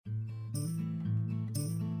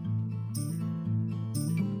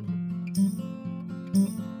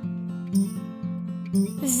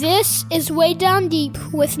This is Way Down Deep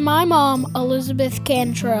with my mom, Elizabeth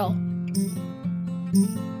Cantrell.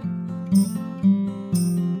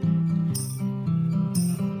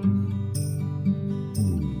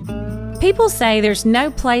 People say there's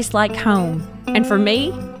no place like home, and for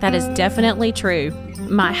me, that is definitely true.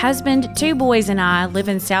 My husband, 2 boys, and I live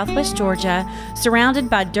in Southwest Georgia,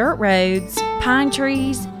 surrounded by dirt roads, pine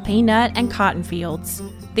trees, peanut and cotton fields.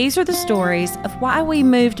 These are the stories of why we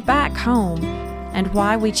moved back home and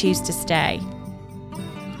why we choose to stay.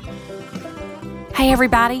 Hey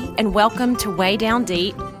everybody, and welcome to Way Down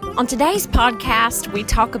Deep. On today's podcast, we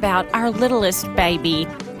talk about our littlest baby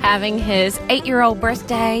having his 8-year-old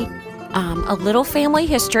birthday, a little family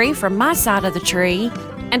history from my side of the tree,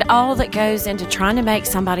 and all that goes into trying to make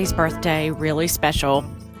somebody's birthday really special.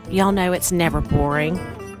 Y'all know it's never boring.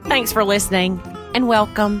 Thanks for listening, and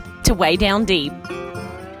welcome to Way Down Deep.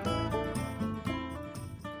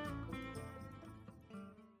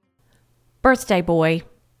 Birthday boy.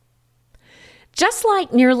 Just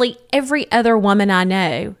like nearly every other woman I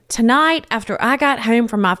know, tonight after I got home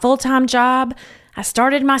from my full-time job, I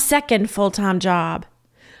started my second full-time job.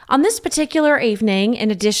 On this particular evening, in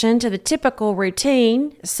addition to the typical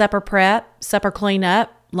routine, supper prep, supper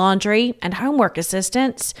cleanup, laundry, and homework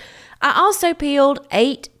assistance, I also peeled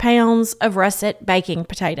 8 pounds of russet baking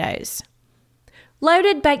potatoes.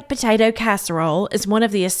 Loaded baked potato casserole is one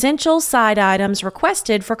of the essential side items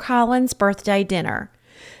requested for Colin's birthday dinner.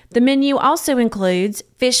 The menu also includes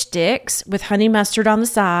fish sticks with honey mustard on the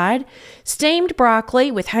side, steamed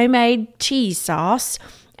broccoli with homemade cheese sauce,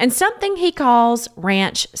 and something he calls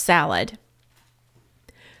ranch salad.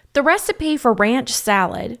 The recipe for ranch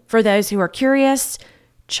salad, for those who are curious,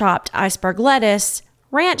 chopped iceberg lettuce,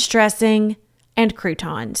 ranch dressing, and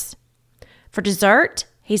croutons. For dessert,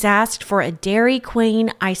 he's asked for a Dairy Queen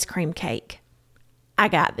ice cream cake. I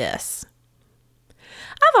got this.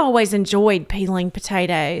 I've always enjoyed peeling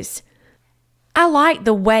potatoes. I like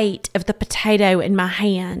the weight of the potato in my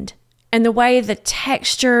hand and the way the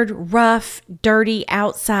textured, rough, dirty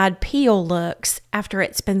outside peel looks after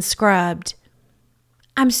it's been scrubbed.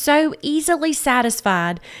 I'm so easily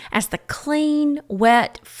satisfied as the clean,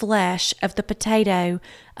 wet flesh of the potato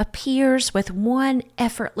appears with one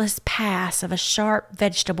effortless pass of a sharp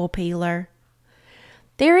vegetable peeler.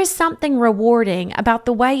 There is something rewarding about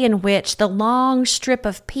the way in which the long strip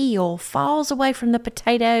of peel falls away from the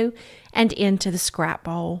potato and into the scrap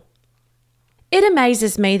bowl. It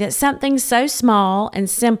amazes me that something so small and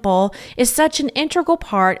simple is such an integral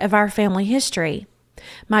part of our family history.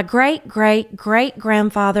 My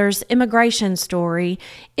great-great-great-grandfather's immigration story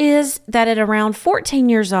is that at around 14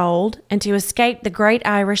 years old, and to escape the Great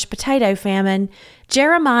Irish Potato Famine,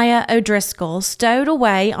 Jeremiah O'Driscoll stowed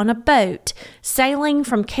away on a boat sailing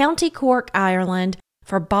from County Cork, Ireland,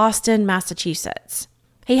 for Boston, Massachusetts.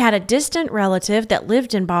 He had a distant relative that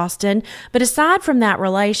lived in Boston, but aside from that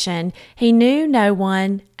relation, he knew no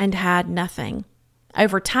one and had nothing.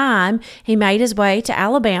 Over time, he made his way to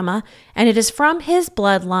Alabama, and it is from his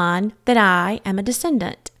bloodline that I am a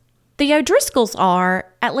descendant. The O'Driscolls are,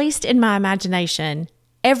 at least in my imagination,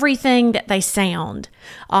 everything that they sound.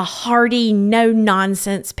 A hearty,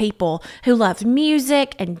 no-nonsense people who love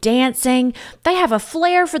music and dancing. They have a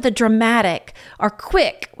flair for the dramatic, are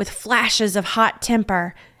quick with flashes of hot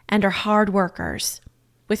temper, and are hard workers.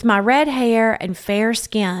 With my red hair and fair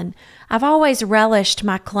skin, I've always relished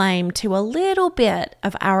my claim to a little bit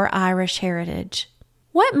of our Irish heritage.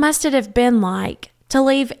 What must it have been like to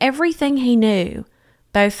leave everything he knew,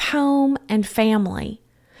 both home and family,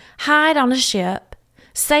 hide on a ship,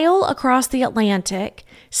 sail across the Atlantic,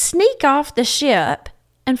 sneak off the ship,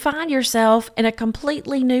 and find yourself in a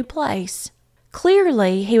completely new place?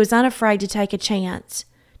 Clearly, he was unafraid to take a chance,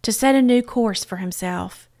 to set a new course for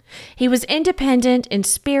himself. He was independent in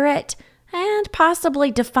spirit and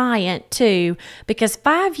possibly defiant, too, because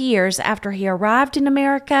 5 years after he arrived in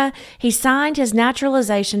America, he signed his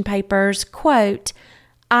naturalization papers, quote,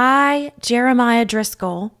 I, Jeremiah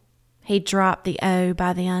Driscoll, he dropped the O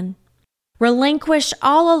by then, relinquish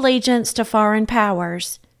all allegiance to foreign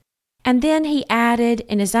powers. And then he added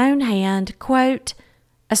in his own hand, quote,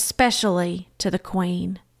 especially to the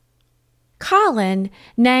Queen. Colin,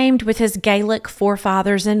 named with his Gaelic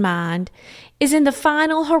forefathers in mind, is in the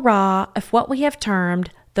final hurrah of what we have termed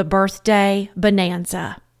the birthday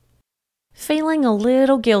bonanza. Feeling a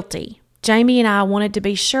little guilty, Jamie and I wanted to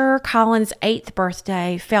be sure Colin's 8th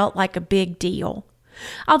birthday felt like a big deal.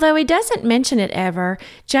 Although he doesn't mention it ever,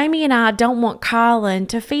 Jamie and I don't want Colin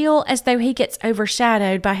to feel as though he gets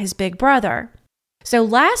overshadowed by his big brother. So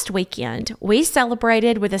last weekend, we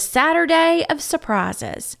celebrated with a Saturday of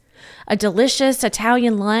surprises. a delicious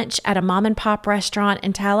Italian lunch at a mom-and-pop restaurant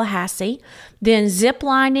in Tallahassee, then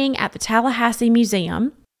zip-lining at the Tallahassee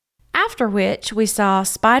Museum, after which we saw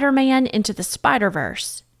Spider-Man Into the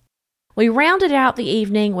Spider-Verse. We rounded out the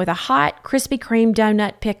evening with a hot Krispy Kreme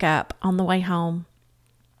donut pickup on the way home.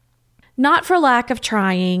 Not for lack of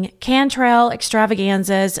trying, Cantrell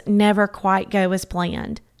extravaganzas never quite go as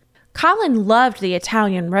planned. Colin loved the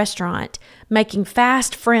Italian restaurant, making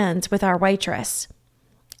fast friends with our waitress.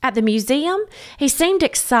 At the museum, he seemed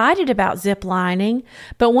excited about ziplining,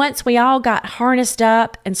 but once we all got harnessed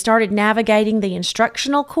up and started navigating the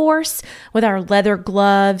instructional course with our leather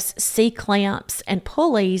gloves, C-clamps, and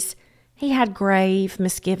pulleys, he had grave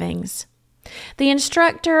misgivings. The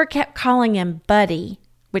instructor kept calling him Buddy,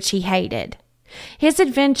 which he hated. His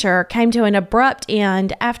adventure came to an abrupt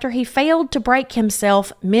end after he failed to brake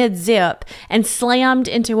himself mid-zip and slammed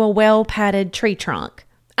into a well-padded tree trunk.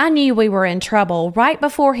 I knew we were in trouble right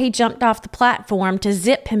before he jumped off the platform to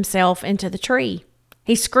zip himself into the tree.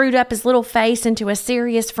 He screwed up his little face into a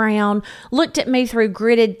serious frown, looked at me through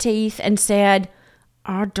gritted teeth, and said,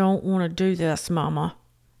 "I don't want to do this, Mama.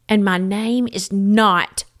 And my name is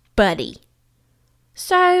not Buddy."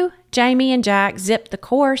 So Jamie and Jack zipped the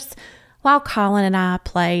course while Colin and I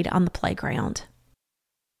played on the playground.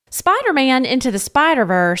 Spider-Man Into the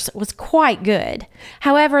Spider-Verse was quite good.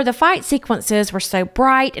 However, the fight sequences were so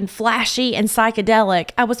bright and flashy and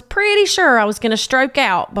psychedelic, I was pretty sure I was going to stroke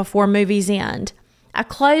out before movie's end. I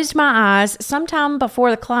closed my eyes sometime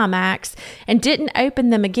before the climax and didn't open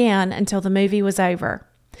them again until the movie was over.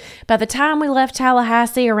 By the time we left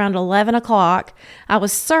Tallahassee around 11 o'clock, I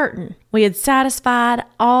was certain we had satisfied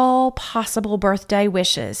all possible birthday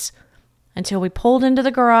wishes. Until we pulled into the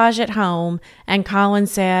garage at home and Colin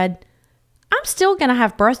said, "I'm still going to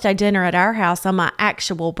have birthday dinner at our house on my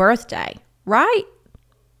actual birthday, right?"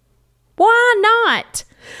 Why not?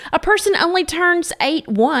 A person only turns 8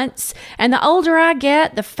 once, and the older I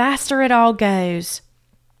get, the faster it all goes.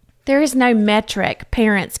 There is no metric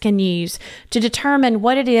parents can use to determine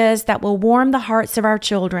what it is that will warm the hearts of our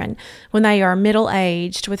children when they are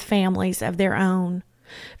middle-aged with families of their own.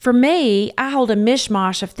 For me, I hold a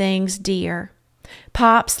mishmash of things dear.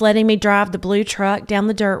 Pops letting me drive the blue truck down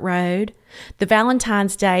the dirt road, the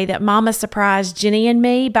Valentine's Day that Mama surprised Jenny and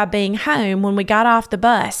me by being home when we got off the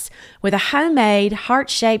bus with a homemade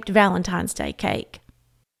heart-shaped Valentine's Day cake.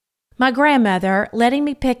 My grandmother letting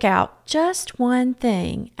me pick out just one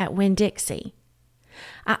thing at Winn-Dixie.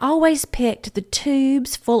 I always picked the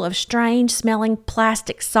tubes full of strange-smelling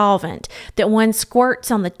plastic solvent that one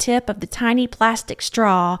squirts on the tip of the tiny plastic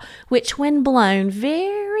straw, which, when blown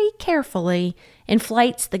very carefully,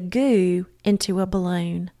 inflates the goo into a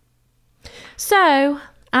balloon. So,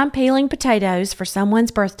 I'm peeling potatoes for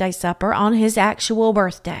someone's birthday supper on his actual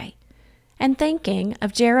birthday, and thinking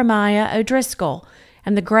of Jeremiah O'Driscoll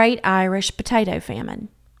and the Great Irish Potato Famine.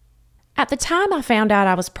 At the time I found out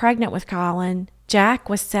I was pregnant with Colin, Jack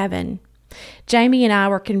was 7. Jamie and I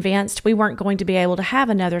were convinced we weren't going to be able to have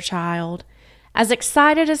another child. As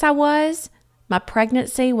excited as I was, my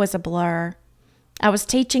pregnancy was a blur. I was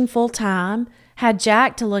teaching full-time, had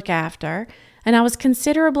Jack to look after, and I was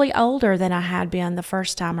considerably older than I had been the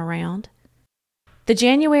first time around. The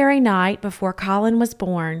January night before Colin was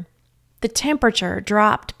born, the temperature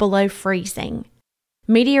dropped below freezing.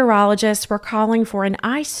 Meteorologists were calling for an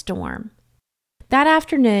ice storm. That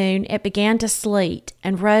afternoon, it began to sleet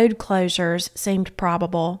and road closures seemed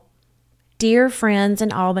probable. Dear friends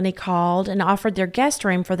in Albany called and offered their guest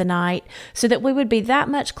room for the night so that we would be that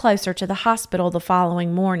much closer to the hospital the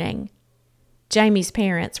following morning. Jamie's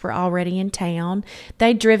parents were already in town.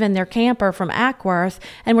 They'd driven their camper from Ackworth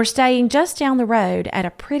and were staying just down the road at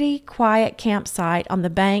a pretty quiet campsite on the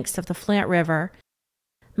banks of the Flint River.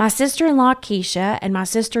 My sister-in-law Keisha and my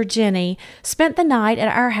sister Jenny spent the night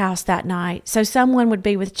at our house that night, so someone would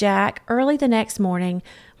be with Jack early the next morning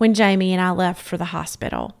when Jamie and I left for the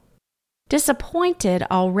hospital. Disappointed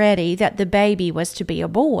already that the baby was to be a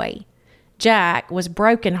boy, Jack was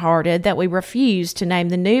brokenhearted that we refused to name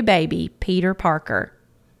the new baby Peter Parker.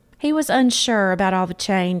 He was unsure about all the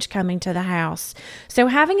change coming to the house, so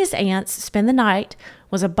having his aunts spend the night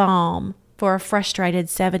was a balm for a frustrated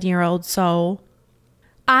 7-year-old soul.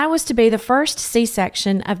 I was to be the first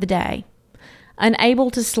C-section of the day. Unable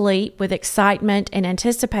to sleep with excitement and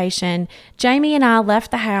anticipation, Jamie and I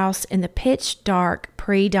left the house in the pitch-dark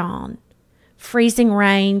pre-dawn. Freezing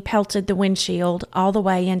rain pelted the windshield all the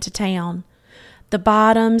way into town. The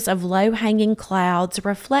bottoms of low-hanging clouds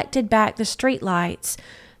reflected back the streetlights,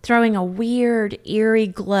 throwing a weird, eerie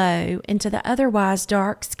glow into the otherwise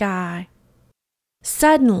dark sky.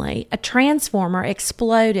 Suddenly, a transformer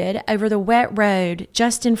exploded over the wet road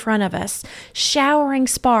just in front of us, showering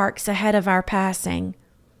sparks ahead of our passing.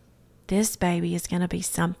 "This baby is going to be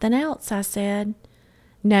something else," I said,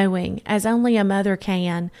 knowing, as only a mother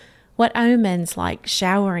can, what omens like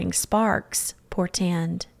showering sparks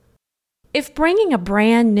portend. If bringing a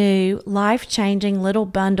brand new, life-changing little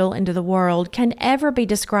bundle into the world can ever be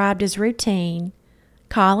described as routine,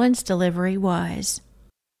 Colin's delivery was.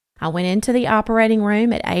 I went into the operating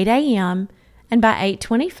room at 8 a.m., and by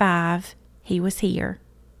 8:25, he was here.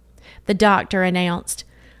 The doctor announced,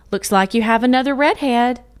 "Looks like you have another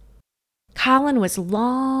redhead." Colin was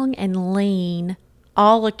long and lean,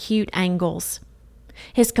 all acute angles.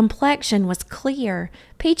 His complexion was clear,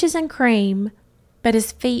 peaches and cream, but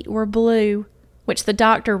his feet were blue, which the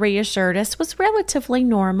doctor reassured us was relatively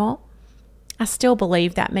normal. I still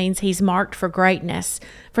believe that means he's marked for greatness,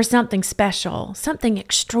 for something special, something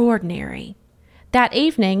extraordinary. That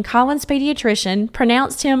evening, Colin's pediatrician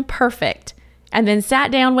pronounced him perfect and then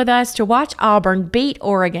sat down with us to watch Auburn beat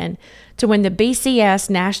Oregon to win the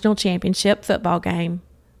BCS National Championship football game.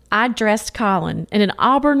 I dressed Colin in an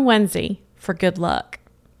Auburn onesie for good luck.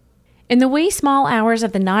 In the wee small hours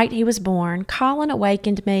of the night he was born, Colin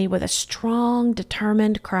awakened me with a strong,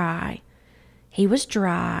 determined cry. He was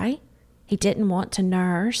dry. He didn't want to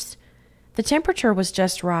nurse. The temperature was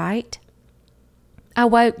just right. I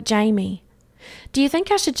woke Jamie. "Do you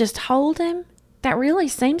think I should just hold him? That really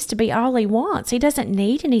seems to be all he wants. He doesn't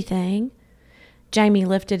need anything." Jamie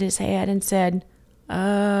lifted his head and said,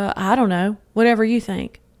 I don't know. Whatever you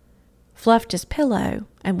think." Fluffed his pillow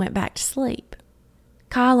and went back to sleep.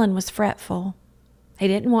 Colin was fretful. He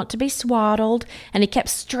didn't want to be swaddled, and he kept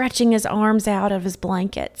stretching his arms out of his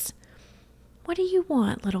blankets. "What do you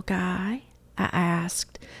want, little guy?" I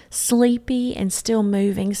asked, sleepy and still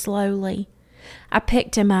moving slowly. I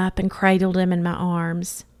picked him up and cradled him in my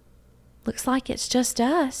arms. "Looks like it's just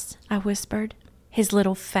us," I whispered. His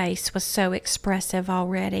little face was so expressive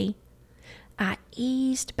already. I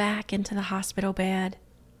eased back into the hospital bed.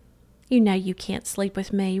 "You know you can't sleep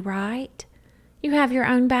with me, right? You have your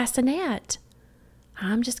own bassinet.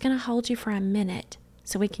 I'm just going to hold you for a minute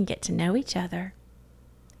so we can get to know each other."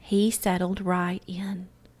 He settled right in.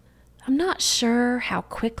 I'm not sure how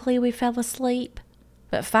quickly we fell asleep,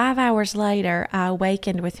 but 5 hours later, I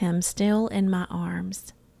awakened with him still in my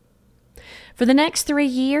arms. For the next 3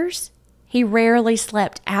 years, he rarely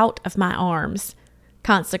slept out of my arms.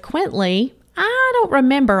 Consequently, I don't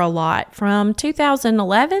remember a lot from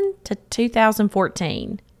 2011 to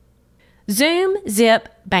 2014. Zoom, zip,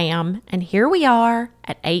 bam, and here we are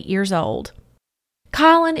at 8 years old.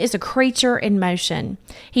 Colin is a creature in motion.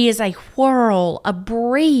 He is a whirl, a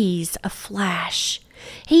breeze, a flash.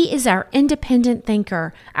 He is our independent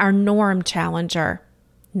thinker, our norm challenger.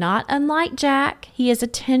 Not unlike Jack, he is a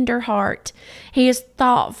tender heart. He is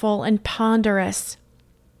thoughtful and ponderous.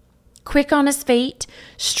 Quick on his feet,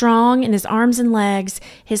 strong in his arms and legs,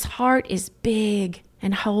 his heart is big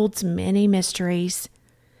and holds many mysteries.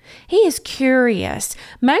 He is curious,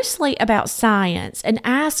 mostly about science, and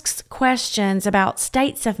asks questions about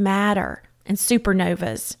states of matter and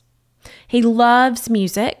supernovas. He loves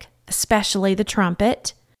music, especially the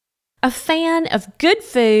trumpet. A fan of good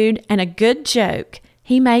food and a good joke,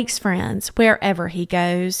 he makes friends wherever he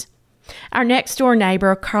goes. Our next-door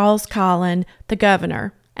neighbor calls Colin the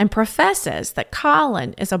governor and professes that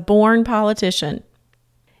Colin is a born politician.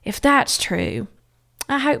 If that's true,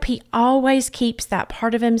 I hope he always keeps that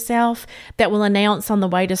part of himself that will announce on the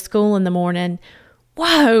way to school in the morning,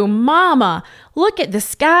 "Whoa, Mama, look at the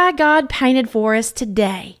sky God painted for us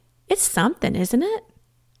today. It's something, isn't it?"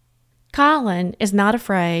 Colin is not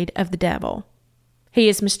afraid of the devil. He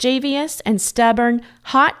is mischievous and stubborn,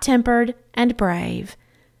 hot-tempered and brave.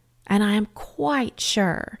 And I am quite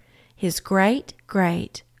sure his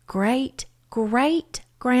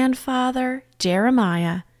great-great-great-great-grandfather,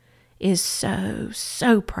 Jeremiah, is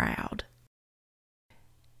so proud.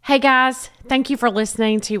 Hey guys, thank you for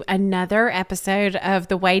listening to another episode of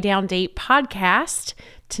the Way Down Deep podcast.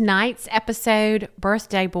 Tonight's episode,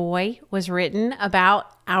 Birthday Boy, was written about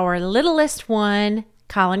our littlest one,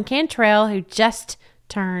 Colin Cantrell, who just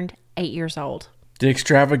turned 8 years old. The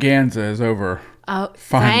extravaganza is over. Oh,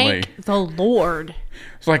 finally. Thank the Lord.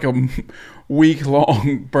 It's like a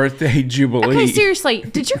week-long birthday jubilee. Okay, seriously,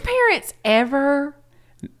 did your parents ever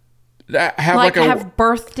have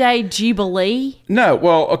birthday jubilee? No,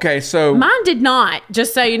 well, okay, so mine did not.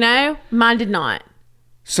 Just so you know, mine did not.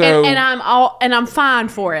 So and I'm fine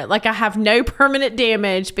for it. Like, I have no permanent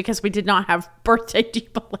damage because we did not have birthday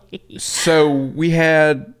jubilee. So we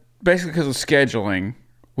had, basically because of scheduling,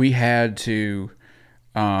 we had to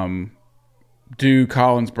do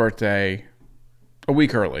Colin's birthday a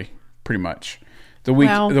week early, pretty much. The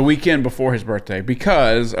weekend before his birthday,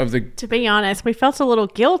 because of the... To be honest, we felt a little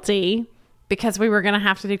guilty because we were going to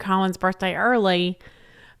have to do Colin's birthday early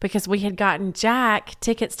because we had gotten Jack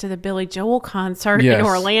tickets to the Billy Joel concert in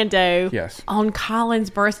Orlando on Colin's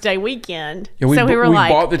birthday weekend. Yeah, we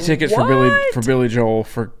bought the tickets for Billy Joel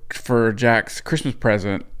for Jack's Christmas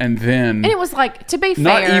present, and it was like, to be fair,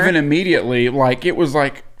 not even immediately. Like, it was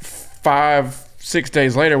like 5-6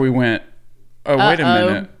 days later. We went, wait a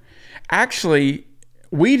minute. Actually,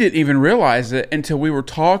 we didn't even realize it until we were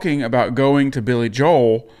talking about going to Billy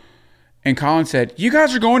Joel, and Colin said, "You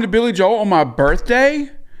guys are going to Billy Joel on my birthday?"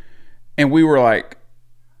 And we were like,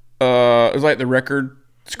 it was like the record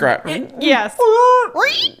scratch. Yes.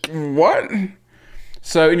 What?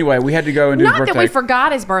 So anyway, we had to go and do his birthday. Not that we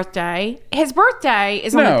forgot his birthday. His birthday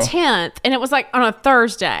is on the 10th, and it was like on a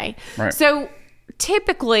Thursday. Right. So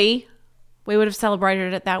typically, we would have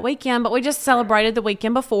celebrated it that weekend, but we just celebrated the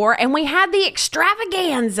weekend before, and we had the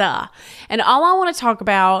extravaganza. And all I want to talk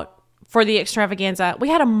about for the extravaganza, we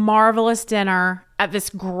had a marvelous dinner at this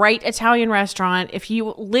great Italian restaurant. If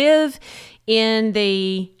you live in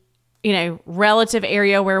the, relative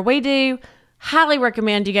area where we do, highly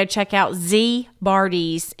recommend you go check out Z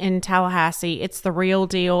Barty's in Tallahassee. It's the real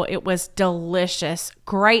deal. It was delicious.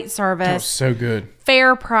 Great service. That was so good.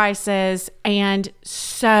 Fair prices and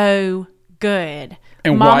so good.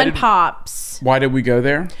 And Mom and Pops. Why did we go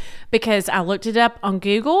there? Because I looked it up on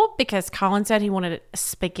Google because Colin said he wanted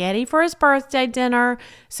spaghetti for his birthday dinner.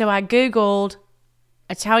 So I Googled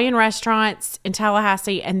Italian restaurants in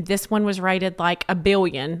Tallahassee, and this one was rated like 1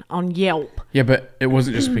 billion on Yelp. Yeah, but it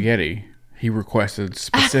wasn't just spaghetti. He requested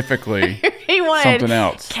specifically he wanted something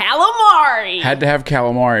else. Calamari. Had to have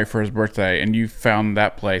calamari for his birthday, and you found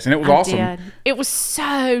that place, and it was awesome. Did. It was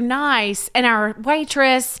so nice. And our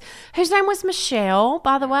waitress, whose name was Michelle,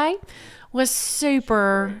 by the way, was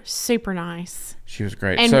super, super nice. She was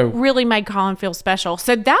great. And really made Colin feel special.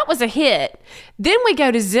 So that was a hit. Then we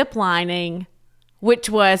go to zip lining, which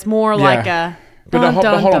was more like a... But hold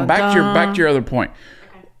on. Back to your other point.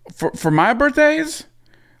 For my birthdays,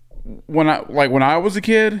 when I was a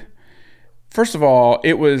kid, first of all,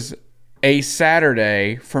 it was a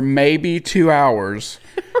Saturday for maybe 2 hours.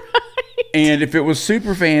 And if it was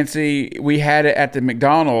super fancy, we had it at the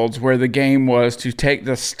McDonald's where the game was to take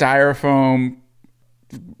the styrofoam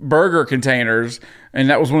burger containers, and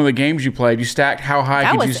that was one of the games you played. You stacked how high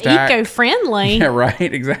could you stack. That was eco-friendly. Yeah, right.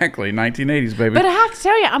 Exactly. 1980s, baby. But I have to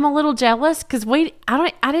tell you, I'm a little jealous because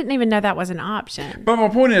I didn't even know that was an option. But my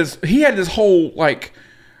point is, he had this whole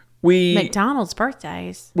McDonald's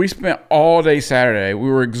birthdays. We spent all day Saturday. We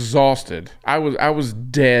were exhausted. I was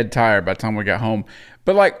dead tired by the time we got home.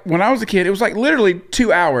 But when I was a kid, it was literally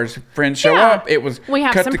 2 hours. Friends show up. It was we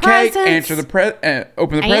have cut some the presents, cake, open the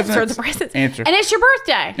presents. Answer the presents. And it's your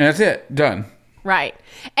birthday. And that's it. Done. Right.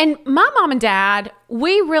 And my mom and dad,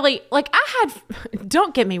 we really,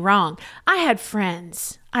 don't get me wrong, I had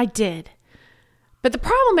friends. I did. But the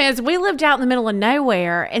problem is we lived out in the middle of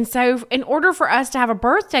nowhere. And so in order for us to have a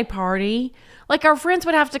birthday party, our friends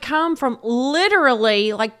would have to come from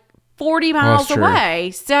literally 40 miles away.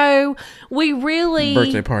 So we really...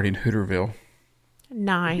 Birthday party in Hooterville.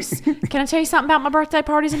 Nice. Can I tell you something about my birthday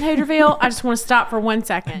parties in Hooterville? I just want to stop for 1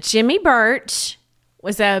 second. Jimmy Birch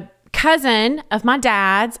was a cousin of my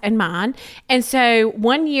dad's and mine. And so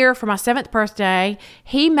one year for my 7th birthday,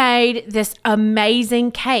 he made this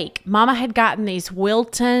amazing cake. Mama had gotten these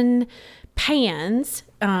Wilton pans.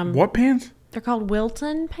 What pans? They're called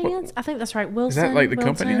Wilton pans. I think that's right. Wilson. Is that the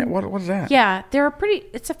company? What is that? Yeah,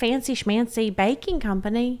 it's a fancy schmancy baking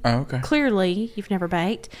company. Oh, okay. Clearly, you've never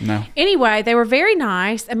baked. No. Anyway, they were very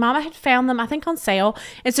nice, and Mama had found them, I think, on sale.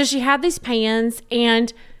 And so she had these pans,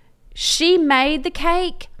 and she made the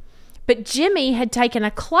cake, but Jimmy had taken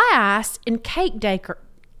a class in cake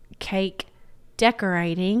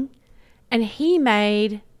decorating, and he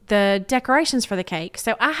made the decorations for the cake.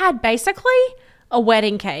 So I had basically a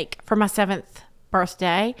wedding cake for my 7th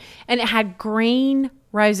birthday, and it had green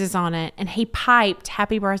roses on it, and he piped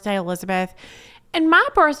 "Happy Birthday, Elizabeth." And my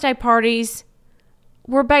birthday parties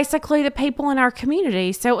were basically the people in our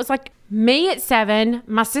community. So it was me at 7,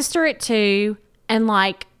 my sister at 2, and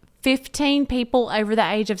 15 people over the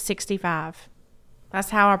age of 65. That's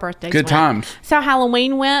how our birthdays went. Good times. That's how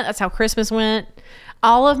Halloween went. That's how Christmas went.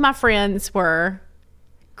 All of my friends were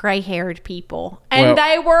gray-haired people, and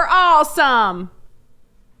they were awesome.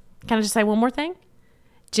 Can I just say one more thing?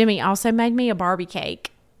 Jimmy also made me a Barbie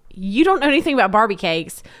cake. You don't know anything about Barbie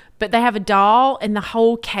cakes, but they have a doll, and the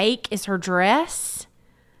whole cake is her dress.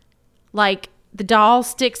 The doll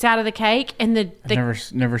sticks out of the cake, and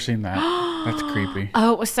I've never seen that. That's creepy.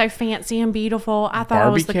 Oh, it was so fancy and beautiful. I thought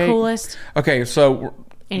it was the coolest. Okay, so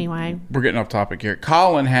anyway, we're getting off topic here.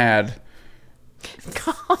 Colin had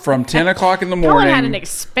from 10 o'clock in the morning. Colin had an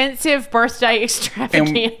expensive birthday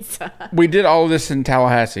extravaganza. We did all of this in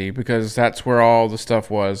Tallahassee because that's where all the stuff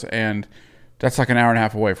was, and that's like an hour and a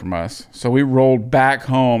half away from us. So we rolled back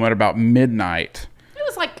home at about midnight. It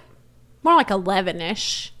was like more like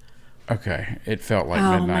 11-ish. Okay, it felt like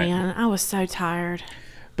midnight. Oh man, I was so tired.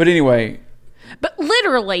 But anyway. But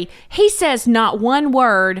literally, he says not one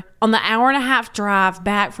word on the hour and a half drive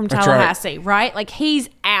back from Tallahassee, right? Like, he's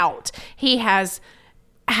out. He has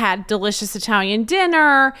had delicious Italian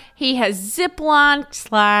dinner. He has zipline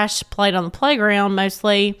 / played on the playground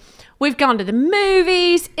mostly. We've gone to the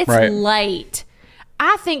movies. It's late.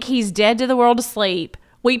 I think he's dead to the world asleep.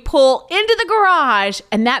 We pull into the garage,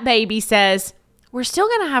 and that baby says, "We're still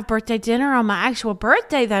going to have birthday dinner on my actual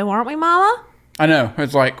birthday, though, aren't we, Mama?" I know.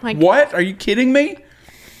 It's like, what? Are you kidding me?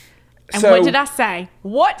 And what did I say?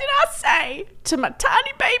 What did I say to my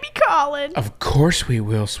tiny baby Colin? Of course we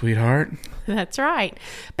will, sweetheart. That's right.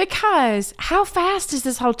 Because how fast is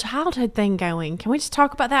this whole childhood thing going? Can we just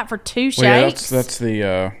talk about that for two shakes? That's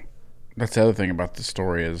the other thing about the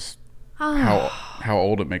story is how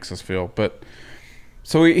old it makes us feel. But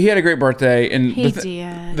so he had a great birthday, and he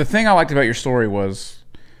did. The thing I liked about your story was,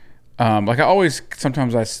 like I always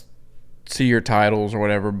sometimes I see your titles or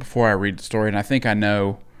whatever before I read the story, and I think I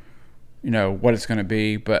know, what it's going to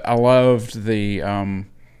be. But I loved the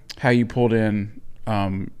how you pulled in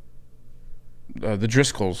the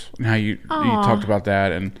Driscolls and how you talked about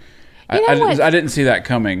that, and I didn't see that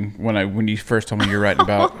coming when you first told me you were writing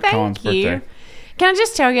about Colin's birthday. Can I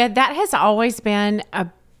just tell you, that has always been a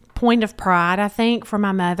point of pride, I think, for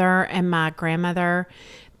my mother and my grandmother,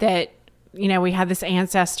 that we had this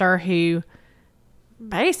ancestor who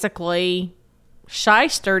basically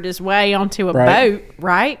shystered his way onto a boat,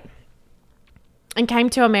 right? And came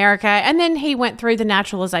to America. And then he went through the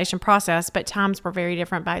naturalization process, but times were very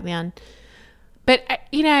different back then. But,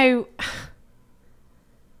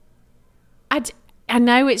 I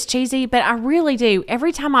know it's cheesy, but I really do.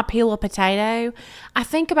 Every time I peel a potato, I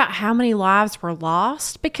think about how many lives were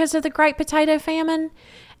lost because of the Great Potato Famine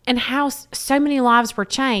and how so many lives were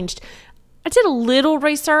changed. I did a little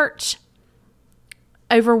research.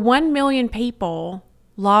 Over 1 million people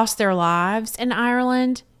lost their lives in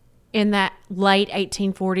Ireland in that late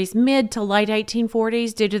 1840s, mid to late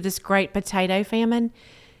 1840s, due to this Great Potato Famine.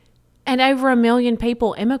 And over 1 million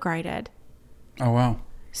people immigrated. Oh, wow.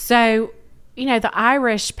 So, the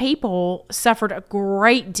Irish people suffered a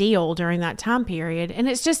great deal during that time period. And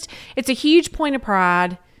it's a huge point of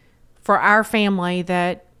pride for our family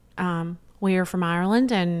that we are from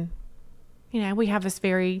Ireland. And, we have this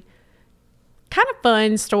very kind of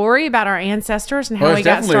fun story about our ancestors and how we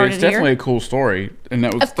got started here. It's definitely a cool story. And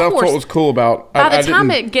that's what was cool about. By the time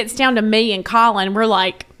it gets down to me and Colin, we're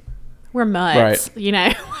mutts,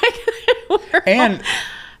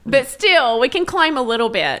 but still, we can claim a little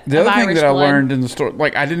bit. The other thing Irish that blood. I learned in the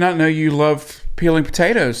story, I did not know you loved peeling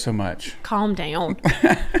potatoes so much. Calm down.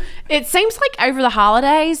 It seems like over the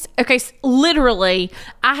holidays, literally,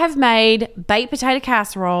 I have made baked potato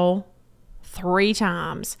casserole 3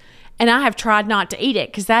 times. And I have tried not to eat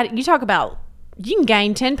it because you talk about, you can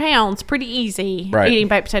gain 10 pounds pretty easy eating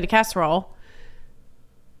baked potato casserole.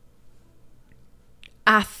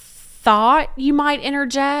 I thought you might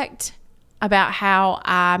interject about how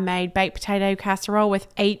I made baked potato casserole with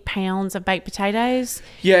 8 pounds of baked potatoes.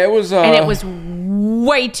 Yeah, it was... and it was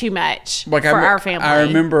way too much for our family. I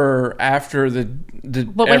remember after after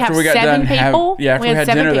we got done... after we had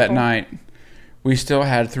dinner that night, we still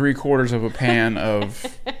had 3/4 of a pan of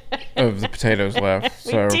the potatoes left.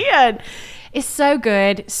 So. We did. It's so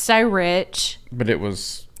good, so rich. But it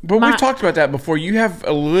was... But we've talked about that before. You have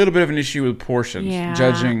a little bit of an issue with portions,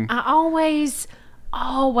 judging. I always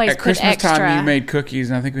at Christmas time you made cookies,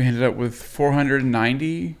 and I think we ended up with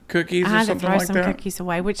 490 cookies or something like that. I had to throw some cookies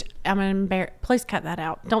away, which I'm embarrassed. Please cut that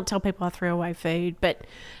out. Don't tell people I threw away food. But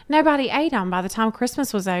nobody ate them by the time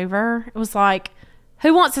Christmas was over. It was like,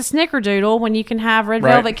 who wants a snickerdoodle when you can have red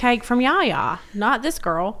velvet cake from Yaya? Not this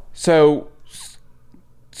girl. So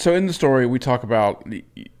in the story, we talk about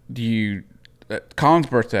Colin's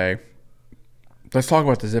birthday. Let's talk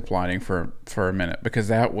about the zip lining for a minute, because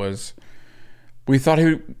that was... We thought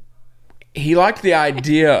he liked the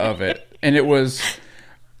idea of it, and it was,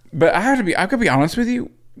 but I could be honest with you.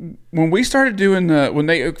 When we started doing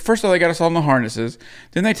first of all, they got us on the harnesses,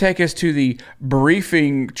 then they take us to the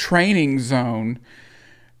briefing training zone.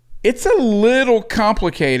 It's a little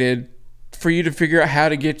complicated for you to figure out how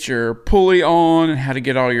to get your pulley on and how to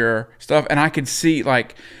get all your stuff. And I could see,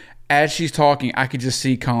 as she's talking, I could just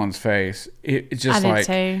see Colin's face. It's just I did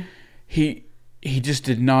too. He just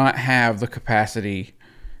did not have the capacity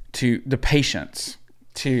the patience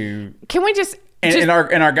to. Can we just and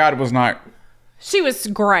our guide was not. She was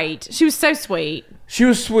great. She was so sweet. She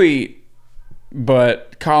was sweet,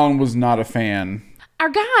 but Colin was not a fan. Our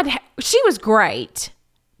guide, she was great,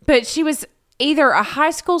 but she was either a high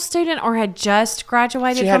school student or had just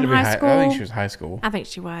graduated from high school. I think she was high school. I think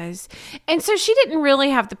she was. And so she didn't really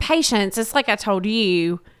have the patience. It's like I told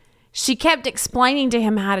you. She kept explaining to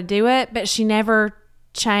him how to do it, but she never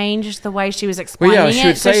changed the way she was explaining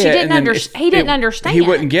it. So he didn't understand. He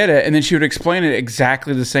wouldn't get it, and then she would explain it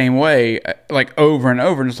exactly the same way, like over and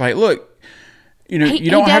over. And it's like, look,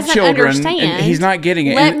 you don't have children, and he's not getting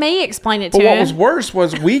it. Let me explain it to him. But what was worse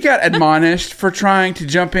was we got admonished for trying to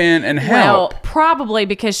jump in and help. Well, probably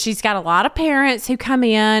because she's got a lot of parents who come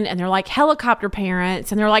in and they're like helicopter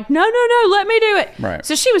parents, and they're like, no, let me do it. Right.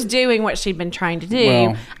 So she was doing what she'd been trying to do.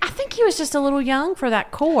 Well, I think he was just a little young for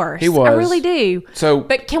that course. He was. I really do. So,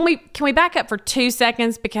 but can we back up for 2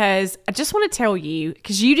 seconds, because I just want to tell you,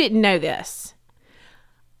 because you didn't know this.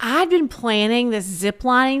 I'd been planning this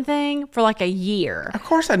ziplining thing for like a year. Of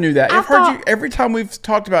course I knew that. I've heard you every time we've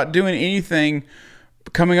talked about doing anything,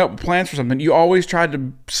 coming up with plans for something, you always tried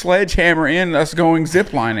to sledgehammer in us going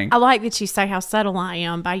ziplining. I like that you say how subtle I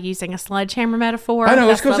am by using a sledgehammer metaphor. I know,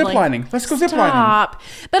 let's go ziplining. Let's go ziplining.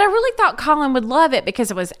 But I really thought Colin would love it because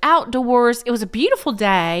it was outdoors. It was a beautiful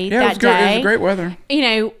day that day. It was great weather.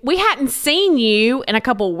 We hadn't seen you in a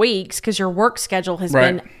couple of weeks because your work schedule has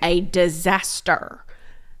been a disaster.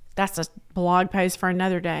 That's a blog post for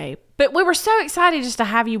another day. But we were so excited just to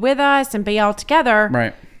have you with us and be all together.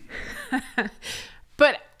 Right.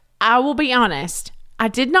 But I will be honest, I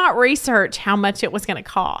did not research how much it was going to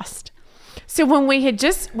cost. So when we had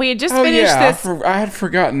just finished this. I had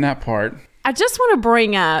forgotten that part. I just want to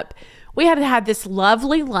bring up, we had this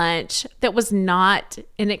lovely lunch that was not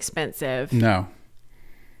inexpensive. No.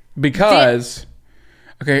 Because,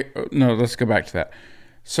 let's go back to that.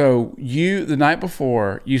 So the night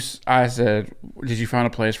before, I said, did you find a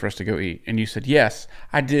place for us to go eat? And you said, yes,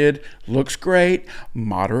 I did. Looks great.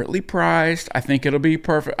 Moderately priced. I think it'll be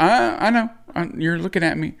perfect. I know. You're looking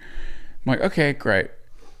at me. I'm like, okay, great.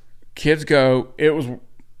 Kids go. It was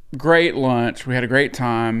great lunch. We had a great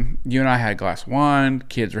time. You and I had a glass of wine.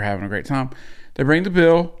 Kids were having a great time. They bring the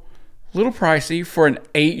bill. A little pricey for an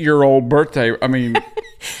 8-year-old birthday. I mean... Okay,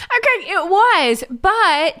 it was,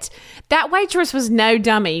 but that waitress was no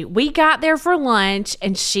dummy. We got there for lunch,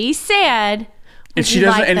 and she said, and she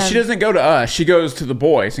doesn't go to us. She goes to the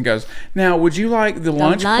boys and goes, now, would you like the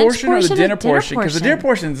lunch portion or the dinner portion? Because the dinner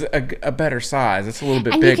portion's a better size. It's a little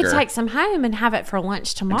bit bigger. And you could take some home and have it for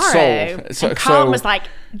lunch tomorrow. And Colin was like,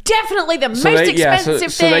 definitely the most expensive thing.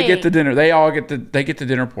 So they get the dinner. They get the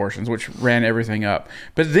dinner portions, which ran everything up.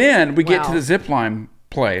 But then we get to the zipline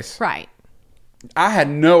place. Right. I had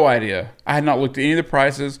no idea. I had not looked at any of the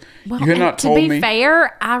prices. Well, you had not told me. To be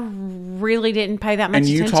fair, I really didn't pay that much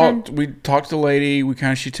attention. We talked to the lady.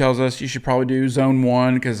 She tells us you should probably do zone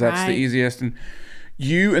 1 because that's the easiest. And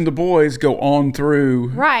you and the boys go on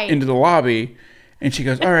through into the lobby. And she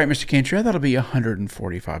goes, all right, Mr. Cantrell, that'll be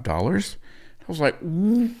 $145. I was like,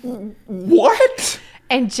 what?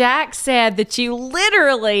 And Jack said that you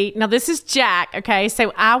literally, now this is Jack, okay?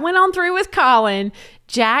 So I went on through with Colin.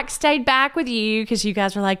 Jack stayed back with you because you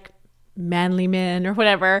guys were like manly men or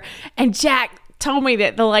whatever. And Jack told me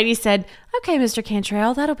that the lady said, okay, Mr.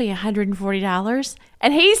 Cantrell, that'll be $140.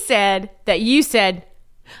 And he said that you said,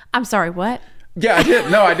 I'm sorry, what? Yeah, I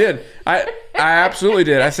did. No, I did. I absolutely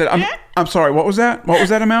did. I said, I'm sorry, what was that? What was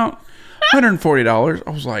that amount? $140. I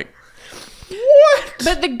was like, what?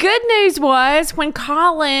 But the good news was when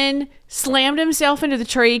Colin slammed himself into the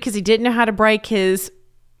tree because he didn't know how to break his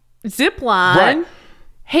zip line,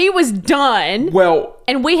 he was done. Well,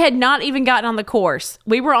 and we had not even gotten on the course.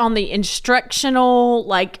 We were on the instructional,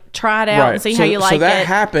 try it out and see how you like it. So that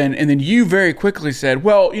happened, and then you very quickly said,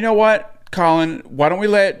 well, you know what, Colin, why don't we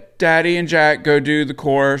let Daddy and Jack go do the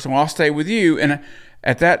course, and I'll stay with you. And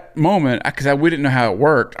at that moment, because we didn't know how it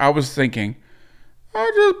worked, I was thinking, I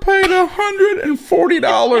just paid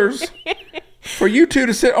 $140 for you two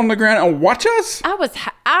to sit on the ground and watch us. I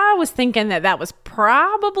was thinking that was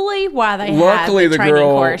probably why they had the training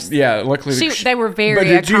course. Yeah, luckily they were very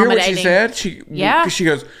accommodating. But did you hear what she said? She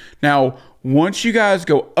goes, now, once you guys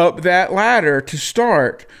go up that ladder to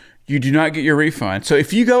start, you do not get your refund. So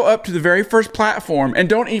if you go up to the very first platform and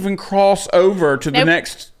don't even cross over to the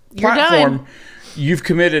next platform, you've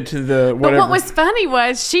committed to the whatever. But what was funny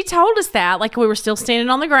was she told us that, like, we were still standing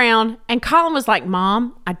on the ground, and Colin was like,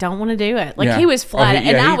 Mom, I don't want to do it. Like, he was flat,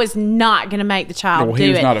 I was not going to make the child do it.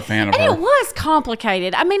 He was not a fan of her. And it was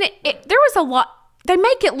complicated. I mean, there was a lot. They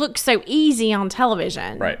make it look so easy on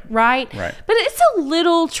television. Right. But it's a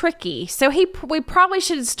little tricky. So we probably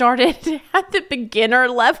should have started at the beginner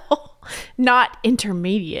level, not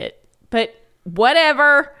intermediate. But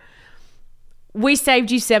whatever. We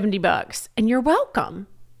saved you $70, and you're welcome.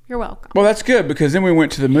 You're welcome. Well, that's good, because then we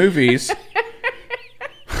went to the movies.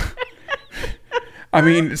 I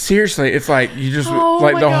mean, seriously, it's like you just whole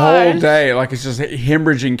day, like it's just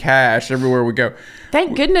hemorrhaging cash everywhere we go.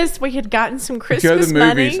 Thank goodness we had gotten some Christmas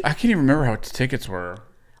money. I can't even remember how much tickets were.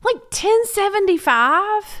 Like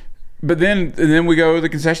 $10.75. But then we go to the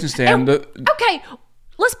concession stand. Okay,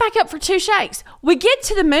 let's back up for two shakes. We get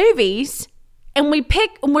to the movies. And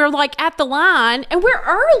we're like at the line, and we're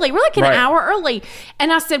early. We're like an hour early.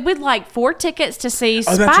 And I said, we'd like 4 tickets to see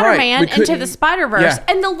Spider-Man Into the Spider-Verse. Yeah.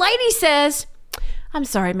 And the lady says, I'm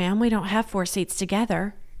sorry, ma'am, we don't have 4 seats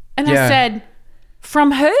together. And I said,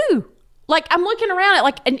 from who? Like, I'm looking around at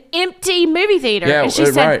like an empty movie theater. Yeah, and she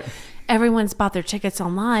said, everyone's bought their tickets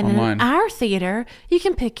online. And in our theater, you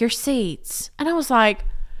can pick your seats. And I was like,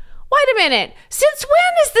 wait a minute. Since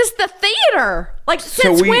when is this the theater? Like,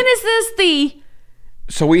 when is this the...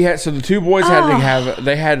 So the two boys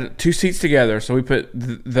had 2 seats together. So we put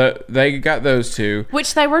they got those 2,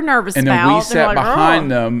 which they were nervous about. And then we sat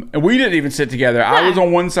behind them, and we didn't even sit together. No. I was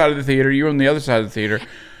on one side of the theater, you were on the other side of the theater.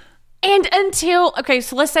 And so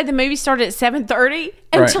let's say the movie started at 7:30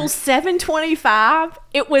 until 7:25.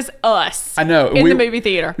 It was us. I know in the movie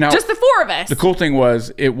theater. Now, just the 4 of us. The cool thing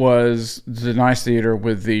was it was the nice theater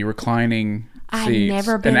with the reclining seats. I've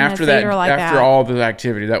never been in a theater like that. After all the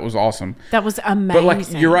activity, that was awesome. That was amazing. But like,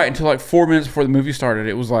 you're right. Until like 4 minutes before the movie started,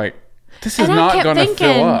 it was like, this is not going to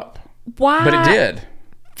fill up. Why? But it did.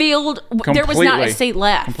 There was not a seat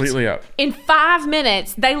left. Completely up. In 5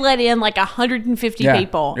 minutes, they let in like 150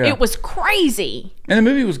 people. Yeah. It was crazy. And the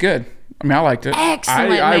movie was good. I mean, I liked it. Excellent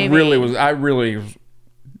movie. I really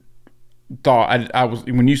thought I was,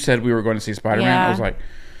 when you said we were going to see Spider-Man, I was like,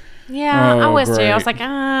 I was too. I was like,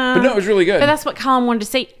 But no, it was really good. But that's what Colin wanted to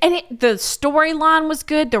see. And the storyline was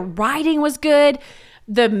good. The writing was good.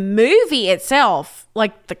 The movie itself,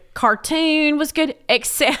 like the cartoon, was good,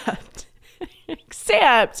 except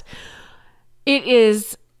it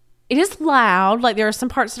is loud. Like, there are some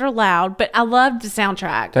parts that are loud, but I loved the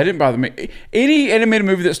soundtrack. That didn't bother me. Any animated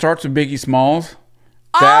movie that starts with Biggie Smalls.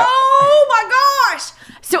 Oh my gosh!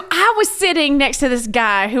 So I was sitting next to this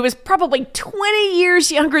guy who was probably 20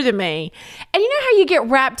 years younger than me. And you know how you get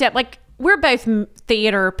wrapped up, like, we're both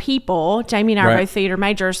theater people. Jamie and I are both theater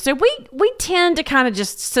majors. So we tend to kind of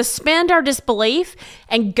just suspend our disbelief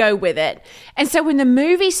and go with it. And so when the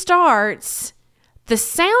movie starts, the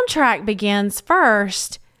soundtrack begins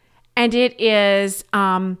first, and it is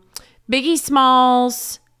Biggie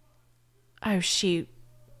Smalls. Oh, shoot.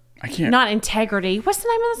 I can't. Not Integrity. What's the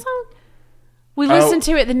name of the song? We listened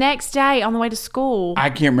to it the next day on the way to school. I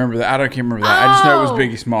can't remember that. I can't remember that. I just know it was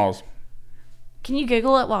Biggie Smalls. Can you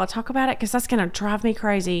Google it while I talk about it? Because that's going to drive me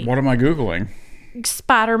crazy. What am I Googling?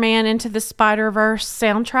 Spider-Man Into the Spider-Verse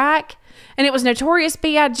soundtrack. And it was Notorious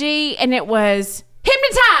B.I.G. and it was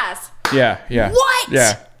Hypnotize. Yeah. What?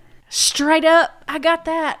 Yeah. Straight up, I got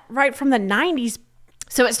that right from the 90s.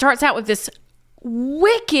 So it starts out with this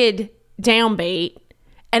wicked downbeat.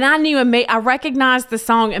 And I recognized the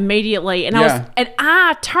song immediately. And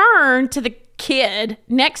I turned to the kid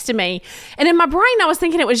next to me, and in my brain I was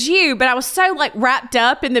thinking it was you, but I was so like wrapped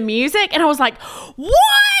up in the music, and I was like,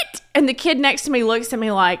 what? And the kid next to me looks at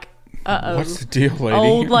me like, uh-oh, what's the deal, lady?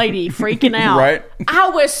 Old lady freaking out. Right. I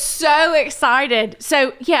was so excited.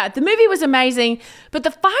 So yeah, the movie was amazing, but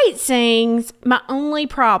the fight scenes, my only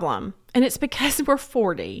problem, and it's because we're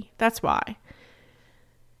 40, that's why.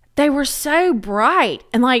 They were so bright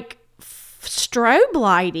and like strobe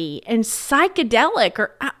lighty and psychedelic,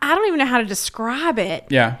 or I don't even know how to describe it.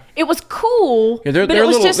 Yeah, it was cool. Yeah, they're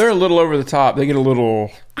a little over the top. They get a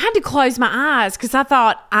little. I had to close my eyes because I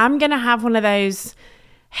thought I'm gonna have one of those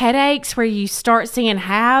headaches where you start seeing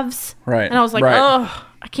halves. Right. And I was like, oh,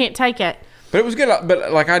 I can't take it. But it was good.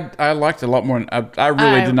 But like I liked it a lot more. I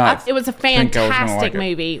really did not. It was a fantastic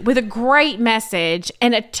movie with a great message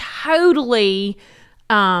and a totally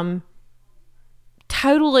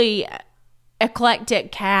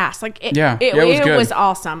eclectic cast. Like it was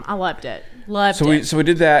awesome. I loved it. So we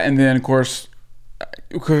did that, and then of course,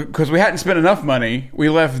 because we hadn't spent enough money, we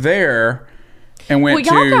left there and went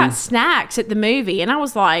y'all got snacks at the movie, and I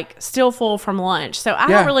was like still full from lunch. So I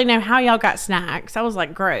don't really know how y'all got snacks. I was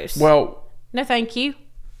like, gross. Well, No, thank you.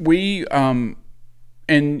 We, and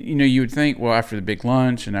you would think, well, after the big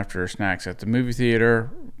lunch and after snacks at the movie theater,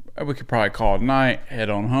 we could probably call it night, head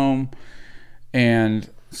on home. And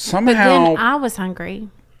somehow. But then I was hungry.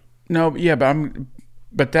 No, yeah,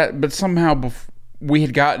 but somehow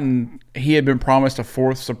he had been promised a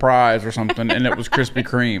fourth surprise or something, and it was Krispy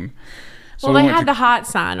Kreme. So they had the hot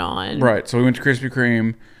sign on. Right, so we went to Krispy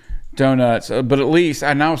Kreme, donuts, but at least,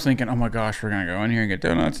 and I was thinking, oh my gosh, we're going to go in here and get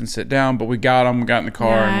donuts and sit down, but we got them, got in the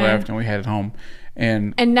car and left, and we headed home.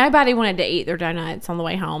 And nobody wanted to eat their donuts on the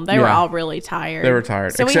way home. They were all really tired. They were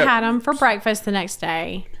tired. So we had them for breakfast the next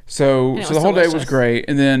day. So the whole day was great.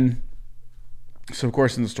 And then, so of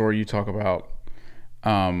course in the story you talk about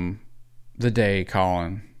the day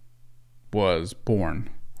Colin was born.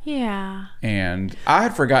 Yeah. And I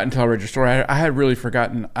had forgotten until I read your story. I had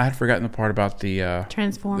forgotten the part about the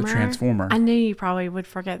Transformer. The Transformer. I knew you probably would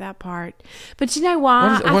forget that part. But you know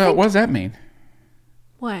why? What does that mean?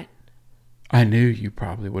 What? I knew you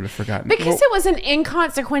probably would have forgotten. Because it was an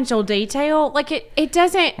inconsequential detail. Like, it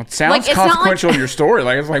doesn't... It sounds consequential in your story.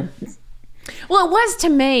 Like, it's like... Well, it was to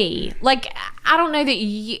me. Like, I don't know that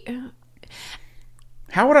you...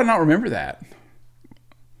 How would I not remember that?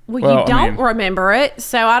 Well, you don't remember it,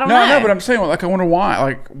 so I don't know. No, but I'm saying, like, I wonder why.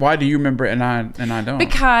 Like, why do you remember it and I don't?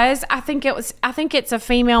 Because I think it's a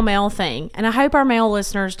female-male thing, and I hope our male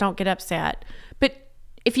listeners don't get upset. But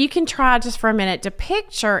if you can try just for a minute to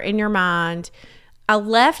picture in your mind, I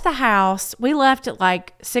left the house. We left at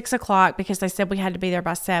like 6 o'clock because they said we had to be there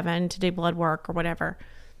by 7 to do blood work or whatever.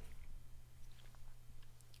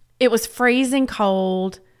 It was freezing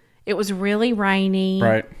cold. It was really rainy.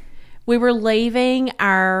 Right. We were leaving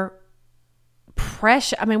our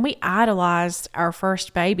precious... I mean, we idolized our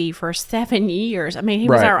first baby for 7 years. I mean, he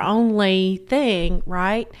was our only thing,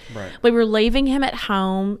 right? Right. We were leaving him at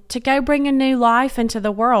home to go bring a new life into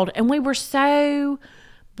the world. And we were so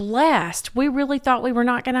blessed. We really thought we were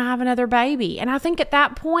not going to have another baby. And I think at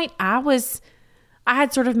that point, I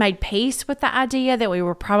had sort of made peace with the idea that we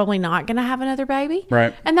were probably not going to have another baby.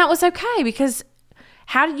 Right. And that was okay, because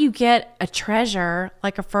how do you get a treasure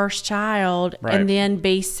like a first child and then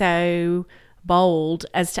be so bold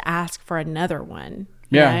as to ask for another one?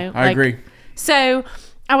 Yeah, I agree. So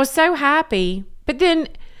I was so happy. But then,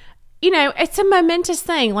 it's a momentous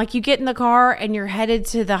thing. Like, you get in the car and you're headed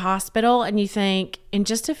to the hospital and you think, in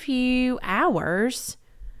just a few hours,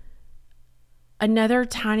 another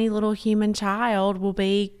tiny little human child will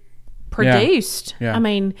be produced. Yeah. I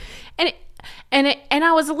mean, and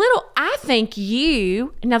I was I think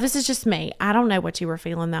now this is just me. I don't know what you were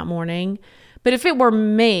feeling that morning, but if it were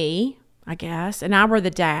me, I guess, and I were the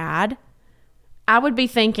dad, I would be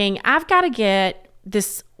thinking, I've got to get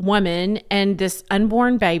this woman and this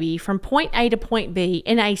unborn baby from point A to point B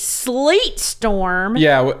in a sleet storm.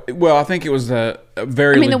 Yeah, well, I think it was very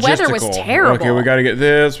logistical. The weather was terrible. Okay, we got to get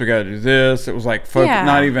this, we got to do this. It was like,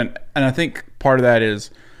 not even, and I think part of that is,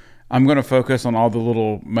 I'm going to focus on all the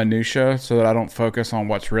little minutia so that I don't focus on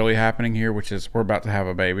what's really happening here, which is we're about to have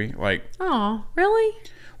a baby. Like, oh, really?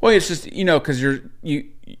 Well, it's just, because there's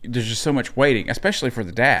just so much waiting, especially for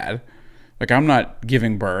the dad. Like, I'm not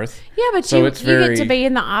giving birth. Yeah, but so you get to be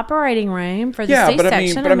in the operating room for the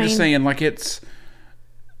C-section. But I'm just saying, like, it's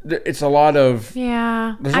a lot of...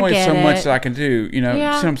 Yeah, there's only so much that I can do, Yeah,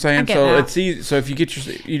 see what I'm saying? So that. It's easy. So if you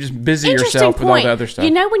just busy yourself with all the other stuff.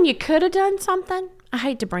 When you could have done something? I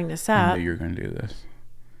hate to bring this up. I knew you were going to do this.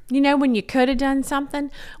 When you could have done something?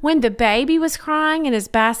 When the baby was crying in his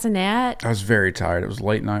bassinet. I was very tired. It was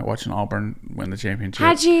late night watching Auburn win the championship.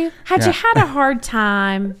 Had you had a hard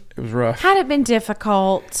time? It was rough. Had it been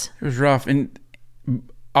difficult? It was rough. And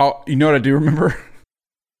you know what I do remember?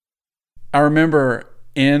 I remember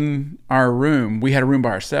in our room, we had a room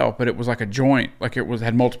by ourselves, but it was like a joint. Like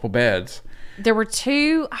had multiple beds. There were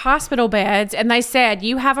 2 hospital beds, and they said,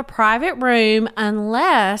 you have a private room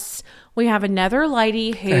unless we have another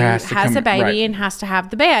lady who has a baby and has to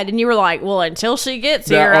have the bed. And you were like, well, until she gets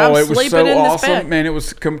here, I'm sleeping in this bed. Man, it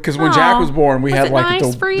was because when Jack was born, we had like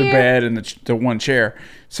nice the bed and the one chair.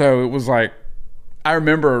 So it was like, I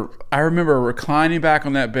remember reclining back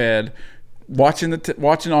on that bed, watching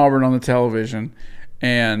Auburn on the television,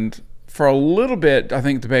 and for a little bit, I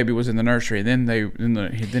think the baby was in the nursery. Then he came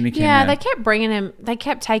in. Yeah, they kept bringing him. They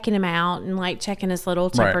kept taking him out and like checking his little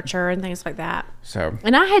temperature and things like that.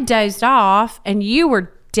 And I had dozed off, and you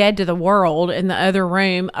were dead to the world in the other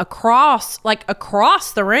room across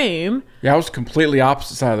the room. Yeah, I was completely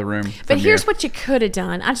opposite side of the room. But here's what you could have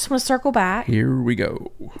done. I just want to circle back. Here we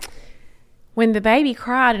go. When the baby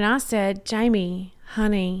cried, and I said, Jamie,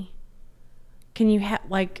 honey, can you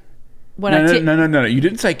No. You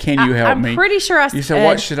didn't say, can you help me? I'm pretty sure You said,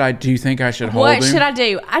 what should I do? You think I should hold him? What should I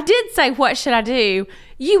do? I did say, what should I do?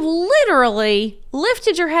 You literally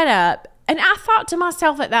lifted your head up. And I thought to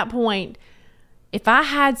myself at that point, if I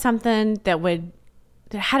had something that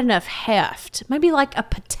had enough heft, maybe like a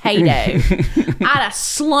potato, I'd have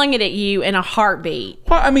slung it at you in a heartbeat.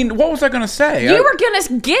 Well, I mean, what was I going to say? You were going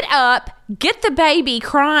to get up, get the baby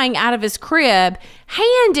crying out of his crib,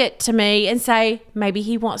 hand it to me, and say, maybe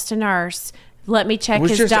he wants to nurse. Let me check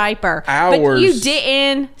his diaper. Hours. But you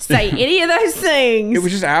didn't say any of those things. It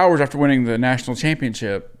was just hours after winning the national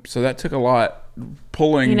championship. So that took a lot.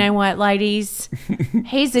 Pulling. You know what, ladies?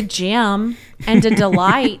 He's a gem and a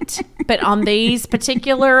delight. But on these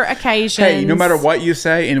particular occasions. Hey, no matter what you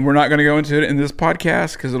say, and we're not going to go into it in this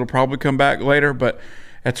podcast because it'll probably come back later, but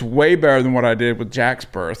it's way better than what I did with Jack's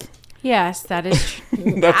birth. Yes, that is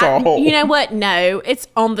true. That's all. You know what? No, it's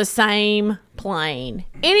on the same plane.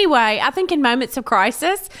 Anyway, I think in moments of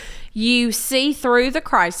crisis, you see through the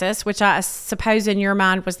crisis, which I suppose in your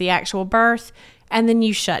mind was the actual birth, and then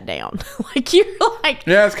you shut down. Like, you're like,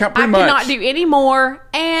 yeah, it's pretty much. I cannot do any more,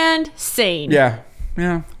 and scene. Yeah.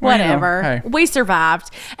 Well, whatever. Hey. We survived.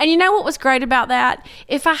 And you know what was great about that?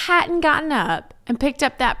 If I hadn't gotten up and picked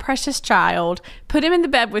up that precious child, put him in the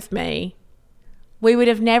bed with me, we would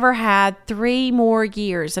have never had 3 more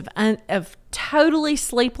years of totally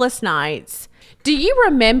sleepless nights. Do you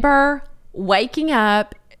remember waking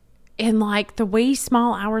up in like the wee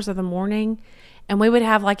small hours of the morning, and we would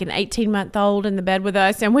have like an 18-month-old in the bed with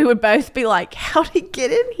us, and we would both be like, how did he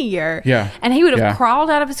get in here? Yeah. And he would have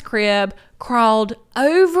crawled out of his crib, crawled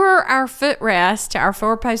over our footrest to our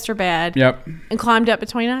 4-poster bed. Yep. And climbed up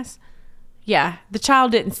between us. Yeah. The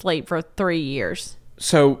child didn't sleep for 3 years.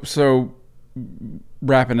 So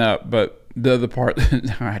wrapping up, but the other part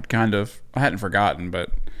that I hadn't forgotten,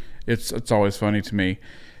 but it's always funny to me.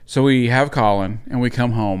 So we have Colin, and we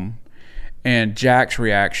come home, and Jack's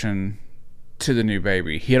reaction to the new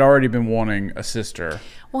baby. He had already been wanting a sister.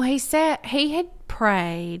 Well, he said he had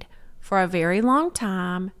prayed for a very long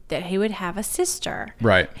time that he would have a sister.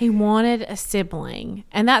 Right. He wanted a sibling.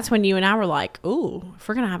 And that's when you and I were like, ooh, if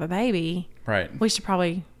we're going to have a baby, right, we should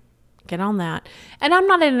probably get on that. And I'm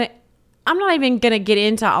not even going to get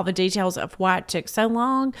into all the details of why it took so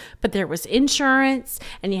long, but there was insurance,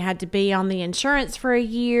 and you had to be on the insurance for a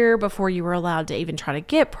year before you were allowed to even try to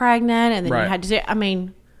get pregnant. And then you had to do, I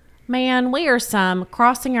mean, man, we are some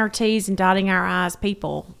crossing our T's and dotting our I's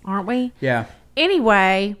people, aren't we? Yeah.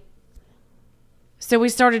 Anyway, so we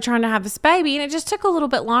started trying to have this baby, and it just took a little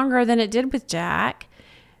bit longer than it did with Jack.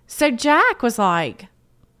 So Jack was like,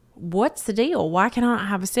 what's the deal? Why can I not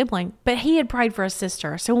have a sibling? But he had prayed for a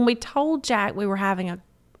sister. So when we told Jack we were having a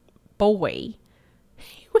boy,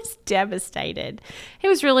 he was devastated. He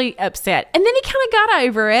was really upset. And then he kind of got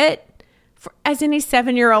over it, as any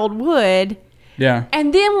 7-year-old would. Yeah.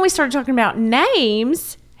 And then when we started talking about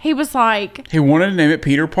names, he was like, he wanted to name it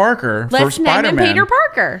Peter Parker for Spider-Man. Let's name him Peter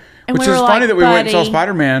Parker. And which is funny that we went and saw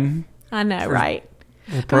Spider-Man. I know, right?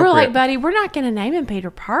 We were like, buddy, we're not going to name him Peter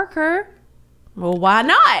Parker. Well, why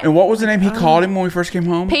not? And what was the name he called him when we first came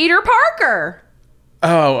home? Peter Parker.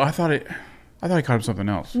 Oh, I thought he called him something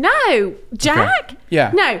else. No, Jack? Okay.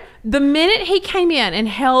 Yeah. No, the minute he came in and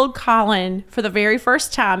held Colin for the very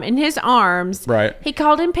first time in his arms, right, he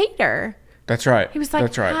called him Peter. That's right. He was like,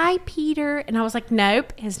 that's right. Hi, Peter. And I was like,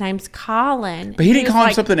 nope, his name's Colin. But he didn't call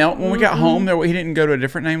him something else. When we got home, he didn't go to a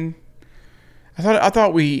different name. I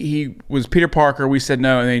thought he was Peter Parker. We said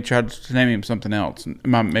no, and then he tried to name him something else.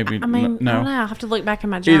 No. I don't know. I'll have to look back in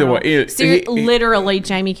my journal. Either way. Literally,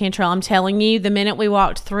 Jamie Cantrell, I'm telling you, the minute we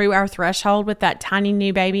walked through our threshold with that tiny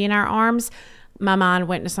new baby in our arms, my mind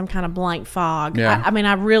went into some kind of blank fog. Yeah.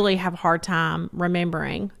 I really have a hard time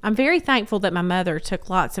remembering. I'm very thankful that my mother took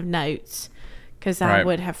lots of notes, because I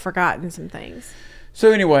would have forgotten some things.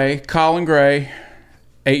 So anyway, Colin Gray,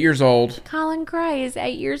 8 years old. Colin Gray is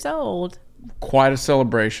 8 years old. Quite a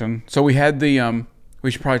celebration. So we had the, we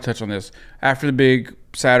should probably touch on this. After the big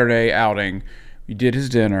Saturday outing, we did his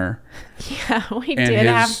dinner. Yeah, we did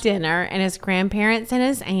have dinner. And his grandparents and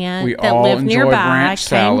his aunt that lived nearby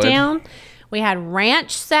came down. We had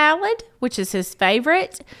ranch salad, which is his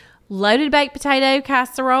favorite. Loaded baked potato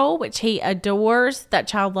casserole, which he adores. That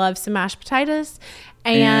child loves some mashed potatoes.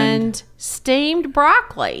 And steamed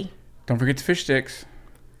broccoli. Don't forget the fish sticks.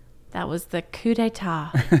 That was the coup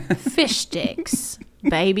d'etat. Fish sticks,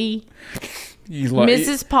 baby.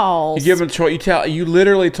 Mrs. Paul's. You give him a choice. You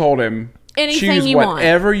literally told him, anything choose you want.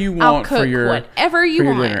 Whatever you want I'll cook for your whatever you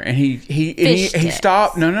want. Dinner. And he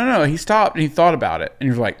stopped. No. He stopped and he thought about it. And he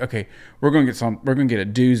was like, okay, we're gonna get a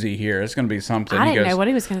doozy here. It's gonna be something. I didn't know what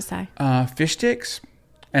he was gonna say. Fish sticks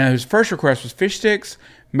And his first request was fish sticks,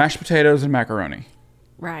 mashed potatoes, and macaroni.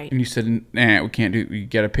 Right. And you said, nah, we can't do. You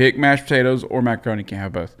got to pick mashed potatoes or macaroni. Can't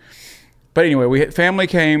have both. But anyway, family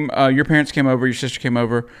came. Your parents came over. Your sister came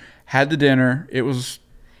over. Had the dinner. It was.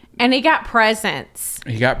 And he got presents.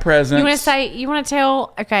 He got presents. You want to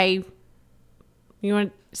tell? Okay.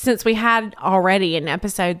 Since we had already an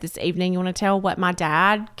episode this evening, you want to tell what my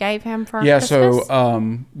dad gave him for Christmas?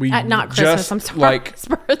 So we not Christmas. I'm sorry, his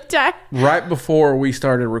birthday. Right before we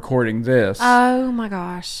started recording this. Oh my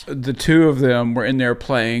gosh! The two of them were in there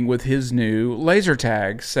playing with his new laser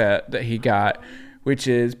tag set that he got, which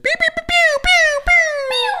is pew pew pew pew pew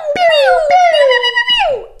pew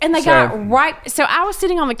pew. And they got right. So I was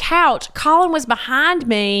sitting on the couch. Colin was behind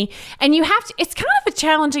me, and you have to. It's kind of a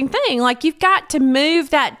challenging thing. Like you've got to move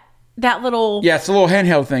that little. Yeah, it's a little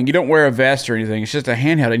handheld thing. You don't wear a vest or anything. It's just a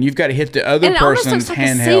handheld, and you've got to hit the other person's like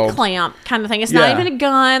handheld. A C-clamp kind of thing. It's not even a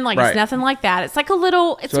gun. Like it's nothing like that. It's like a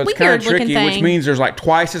little. It's weird kind of tricky, looking thing. Which means there's like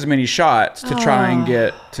twice as many shots to try and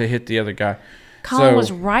get to hit the other guy. Colin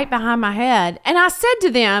was right behind my head. And I said to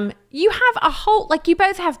them, you have a whole, like you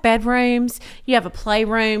both have bedrooms, you have a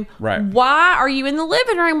playroom. Right. Why are you in the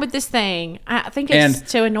living room with this thing? I think it's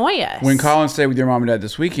to annoy us. When Colin stayed with your mom and dad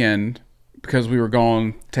this weekend, because we were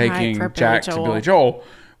going taking Jack to Billy Joel,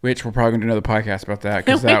 which we're probably going to do another podcast about that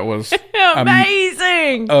because that was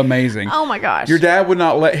amazing. Amazing. Oh my gosh. Your dad would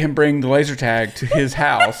not let him bring the laser tag to his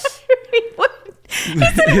house. He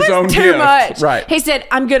said his own too gift. Much. Right. He said,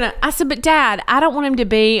 I said, but Dad, I don't want him to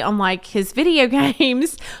be on like his video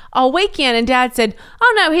games all weekend. And Dad said,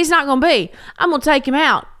 oh no, he's not going to be. I'm going to take him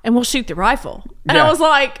out and we'll shoot the rifle. And I was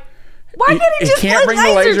like, why can't he just can't bring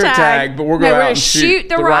the laser tag, but we'll go out and shoot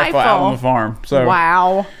the rifle out on the farm. So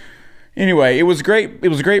wow. Anyway, it was great. It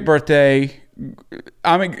was a great birthday.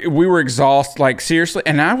 I mean, we were exhausted, like seriously.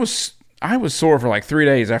 And I was sore for like 3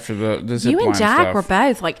 days after the zip line. You and Jack stuff. were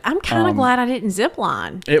both like, I'm kind of glad I didn't zip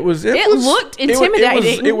line. It looked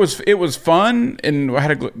intimidating. It was fun, and I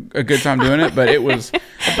had a good time doing it. But it was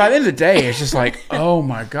by the end of the day, it's just like, oh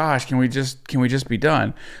my gosh, can we just be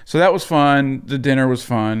done? So that was fun. The dinner was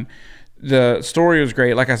fun. The story was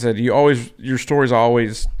great. Like I said, your stories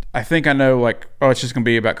always. I think I know, like, oh, it's just gonna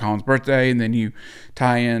be about Colin's birthday, and then you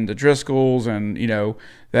tie in the Driscolls, and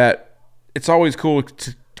that it's always cool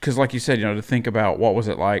to. Because like you said, to think about what was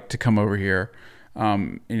it like to come over here.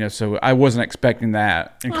 So I wasn't expecting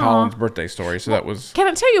that in Colin's birthday story. So that was... Can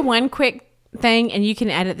I tell you one quick thing? And you can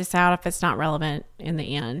edit this out if it's not relevant in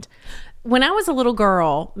the end. When I was a little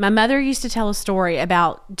girl, my mother used to tell a story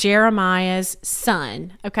about Jeremiah's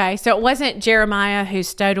son. Okay, so it wasn't Jeremiah who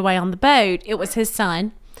stowed away on the boat. It was his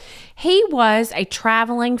son. He was a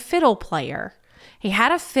traveling fiddle player. He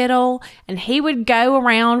had a fiddle, and he would go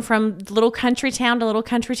around from little country town to little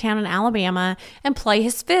country town in Alabama and play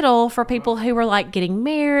his fiddle for people who were like getting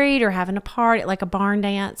married or having a party, like a barn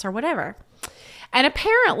dance or whatever. And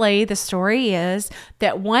apparently the story is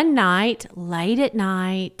that one night, late at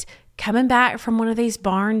night, coming back from one of these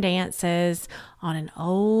barn dances on an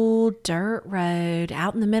old dirt road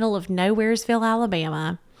out in the middle of Nowheresville,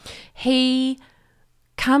 Alabama, he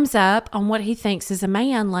comes up on what he thinks is a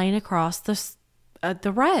man laying across the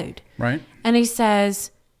road. Right. And he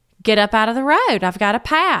says, get up out of the road. I've got to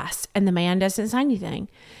pass. And the man doesn't say anything.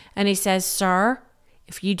 And he says, sir,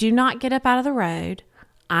 if you do not get up out of the road,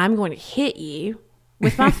 I'm going to hit you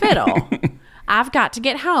with my fiddle. I've got to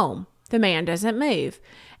get home. The man doesn't move.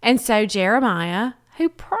 And so Jeremiah, who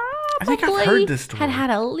probably I think I've heard this story.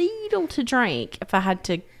 had a little to drink, if I had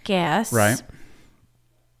to guess. Right.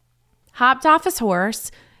 Hopped off his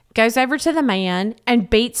horse, goes over to the man and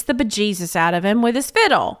beats the bejesus out of him with his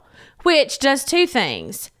fiddle, which does two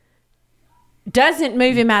things. Doesn't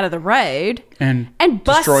move him out of the road and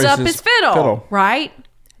busts up his fiddle, right?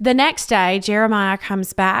 The next day, Jeremiah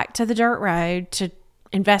comes back to the dirt road to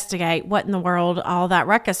investigate what in the world all that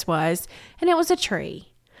ruckus was, and it was a tree.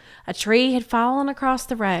 A tree had fallen across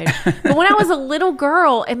the road. But when I was a little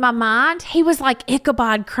girl, in my mind, he was like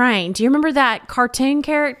Ichabod Crane. Do you remember that cartoon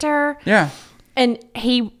character? Yeah. And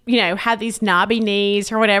he, had these knobby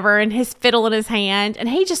knees or whatever and his fiddle in his hand. And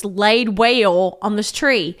he just laid wail on this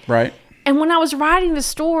tree. Right. And when I was writing the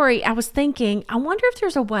story, I was thinking, I wonder if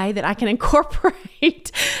there's a way that I can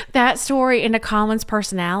incorporate that story into Colin's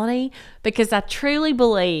personality. Because I truly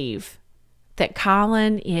believe that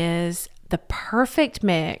Colin is the perfect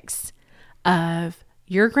mix of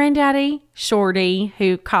your granddaddy, Shorty,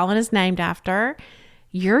 who Colin is named after,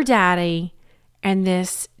 your daddy, and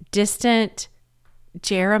this distant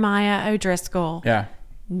Jeremiah O'Driscoll,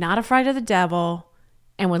 not afraid of the devil,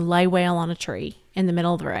 and would lay wail on a tree in the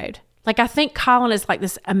middle of the road. Like, I think Colin is like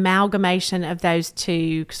this amalgamation of those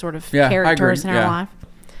two sort of characters in our life.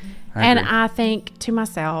 And I think to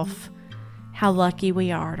myself, how lucky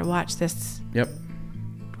we are to watch this. Yep.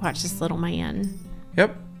 Watch this little man.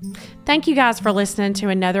 Yep. Thank you guys for listening to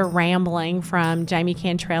another rambling from Jamie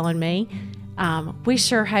Cantrell and me. We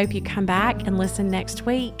sure hope you come back and listen next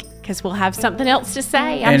week because we'll have something else to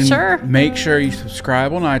say, I'm sure. Make sure you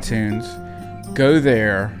subscribe on iTunes. Go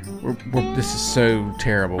there. This is so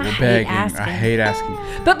terrible. We're begging. I hate asking.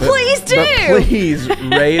 But please do. But please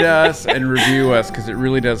rate us and review us because it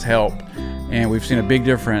really does help. And we've seen a big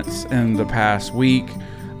difference in the past week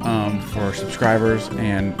for subscribers.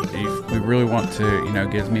 And we really want to,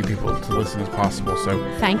 get as many people to listen as possible. So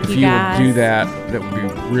thank you if you guys. will do that, that would be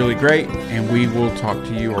really great. And we will talk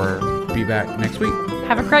to you or be back next week.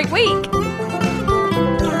 Have a great week.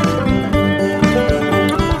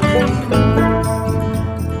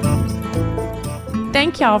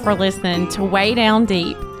 Thank y'all for listening to Way Down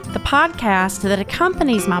Deep, the podcast that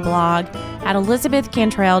accompanies my blog at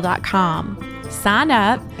elizabethcantrell.com. Sign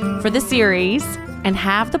up for the series and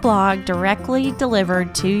have the blog directly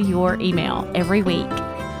delivered to your email every week.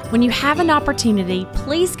 When you have an opportunity,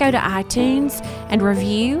 please go to iTunes and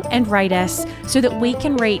review and rate us so that we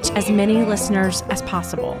can reach as many listeners as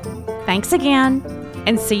possible. Thanks again,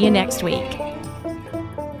 and see you next week.